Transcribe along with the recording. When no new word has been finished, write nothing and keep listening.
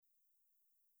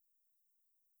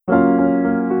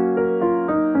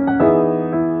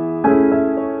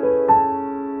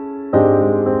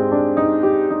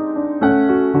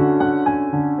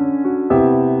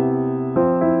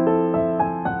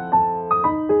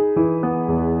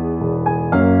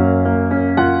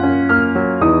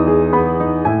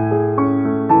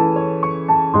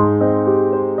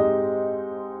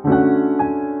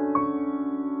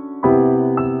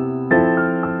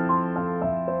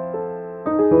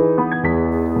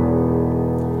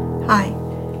Hi,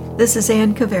 this is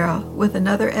Ann Cavera with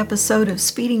another episode of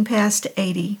Speeding Past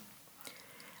 80.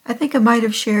 I think I might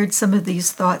have shared some of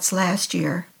these thoughts last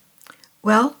year.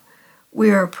 Well,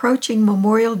 we are approaching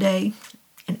Memorial Day,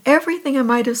 and everything I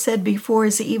might have said before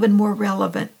is even more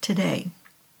relevant today.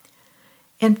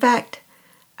 In fact,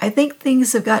 I think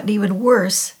things have gotten even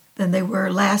worse than they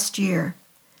were last year.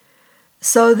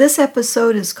 So this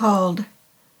episode is called,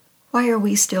 Why Are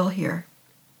We Still Here?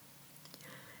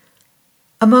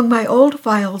 Among my old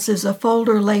files is a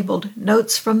folder labeled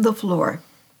Notes from the Floor.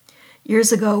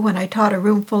 Years ago, when I taught a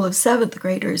room full of 7th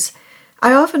graders,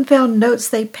 I often found notes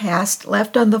they passed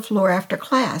left on the floor after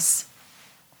class.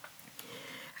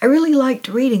 I really liked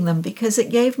reading them because it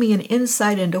gave me an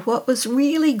insight into what was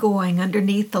really going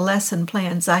underneath the lesson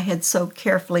plans I had so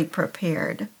carefully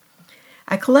prepared.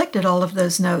 I collected all of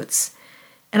those notes,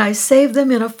 and I saved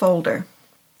them in a folder.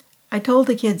 I told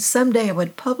the kids someday I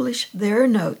would publish their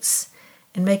notes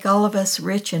and make all of us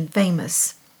rich and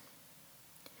famous.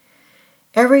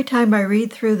 Every time I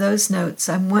read through those notes,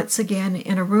 I'm once again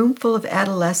in a room full of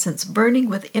adolescents burning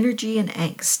with energy and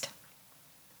angst.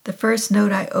 The first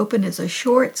note I open is a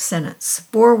short sentence,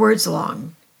 4 words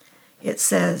long. It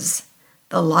says,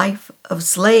 "The life of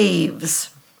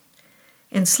slaves."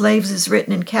 And slaves is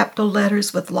written in capital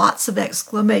letters with lots of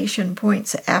exclamation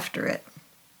points after it.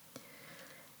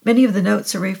 Many of the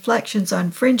notes are reflections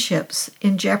on friendships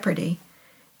in jeopardy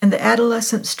and the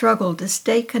adolescent struggle to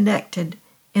stay connected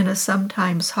in a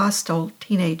sometimes hostile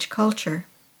teenage culture.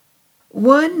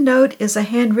 One note is a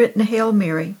handwritten Hail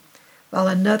Mary, while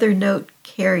another note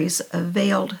carries a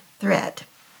veiled threat.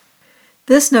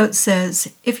 This note says,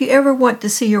 "If you ever want to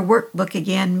see your workbook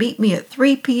again, meet me at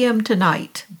 3 p.m.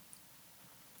 tonight."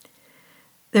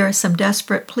 There are some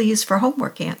desperate pleas for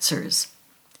homework answers.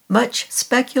 Much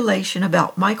speculation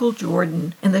about Michael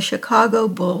Jordan and the Chicago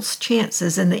Bulls'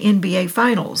 chances in the NBA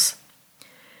Finals.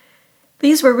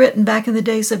 These were written back in the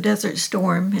days of Desert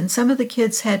Storm, and some of the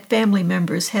kids had family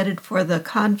members headed for the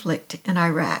conflict in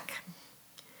Iraq.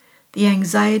 The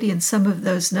anxiety in some of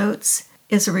those notes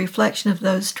is a reflection of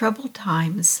those troubled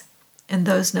times, and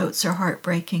those notes are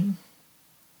heartbreaking.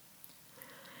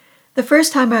 The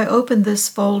first time I opened this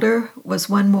folder was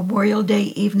one Memorial Day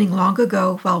evening long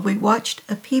ago while we watched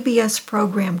a PBS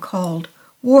program called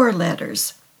War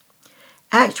Letters.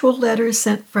 Actual letters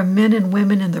sent from men and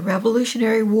women in the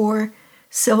Revolutionary War,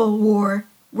 Civil War,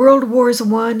 World Wars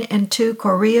I and II,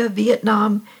 Korea,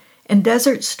 Vietnam, and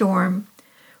Desert Storm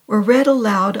were read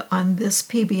aloud on this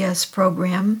PBS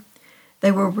program.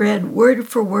 They were read word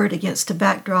for word against a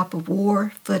backdrop of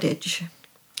war footage.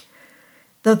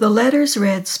 Though the letters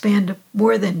read spanned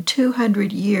more than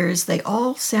 200 years, they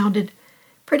all sounded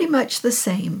pretty much the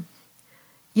same.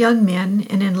 Young men,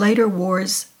 and in later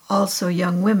wars, also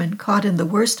young women caught in the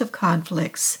worst of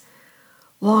conflicts,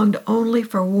 longed only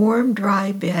for warm,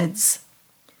 dry beds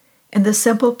and the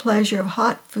simple pleasure of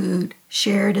hot food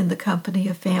shared in the company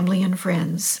of family and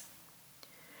friends.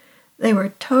 They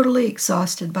were totally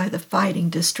exhausted by the fighting,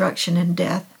 destruction, and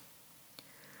death.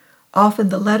 Often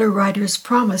the letter writers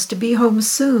promised to be home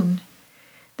soon.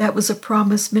 That was a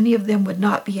promise many of them would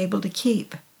not be able to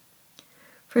keep.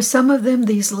 For some of them,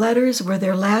 these letters were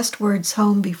their last words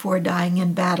home before dying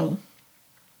in battle.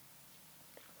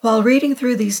 While reading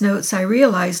through these notes, I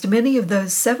realized many of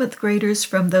those 7th graders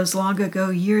from those long ago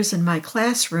years in my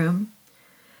classroom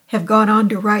have gone on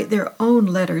to write their own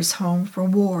letters home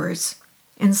from wars,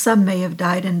 and some may have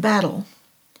died in battle.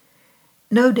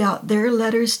 No doubt their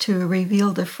letters too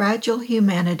reveal the fragile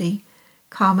humanity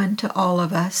common to all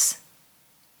of us.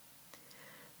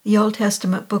 The Old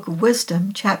Testament Book of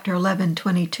Wisdom, chapter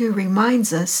 11:22,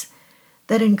 reminds us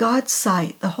that in God's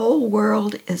sight the whole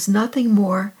world is nothing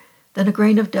more than a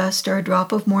grain of dust or a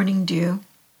drop of morning dew.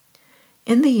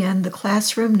 In the end, the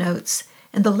classroom notes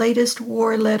and the latest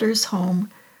war letters home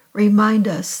remind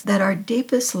us that our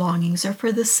deepest longings are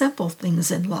for the simple things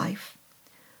in life.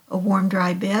 A warm,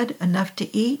 dry bed, enough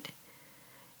to eat,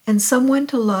 and someone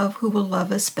to love who will love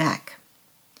us back.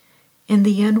 In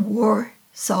the end, war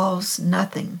solves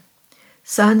nothing.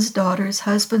 Sons, daughters,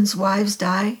 husbands, wives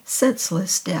die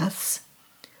senseless deaths.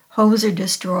 Homes are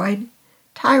destroyed.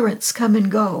 Tyrants come and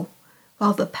go,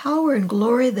 while the power and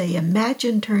glory they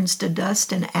imagine turns to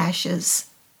dust and ashes.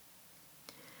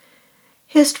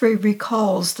 History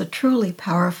recalls the truly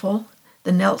powerful,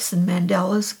 the Nelson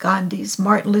Mandelas, Gandhis,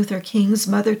 Martin Luther Kings,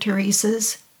 Mother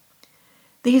Teresa's.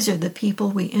 These are the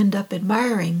people we end up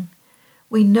admiring.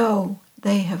 We know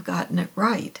they have gotten it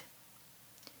right.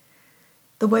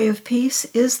 The way of peace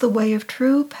is the way of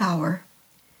true power.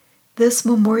 This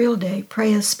Memorial Day,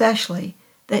 pray especially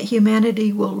that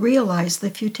humanity will realize the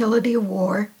futility of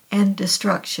war and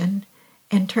destruction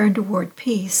and turn toward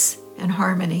peace and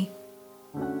harmony.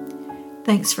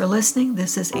 Thanks for listening.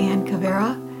 This is Ann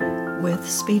Cavera with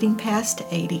Speeding Past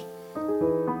 80.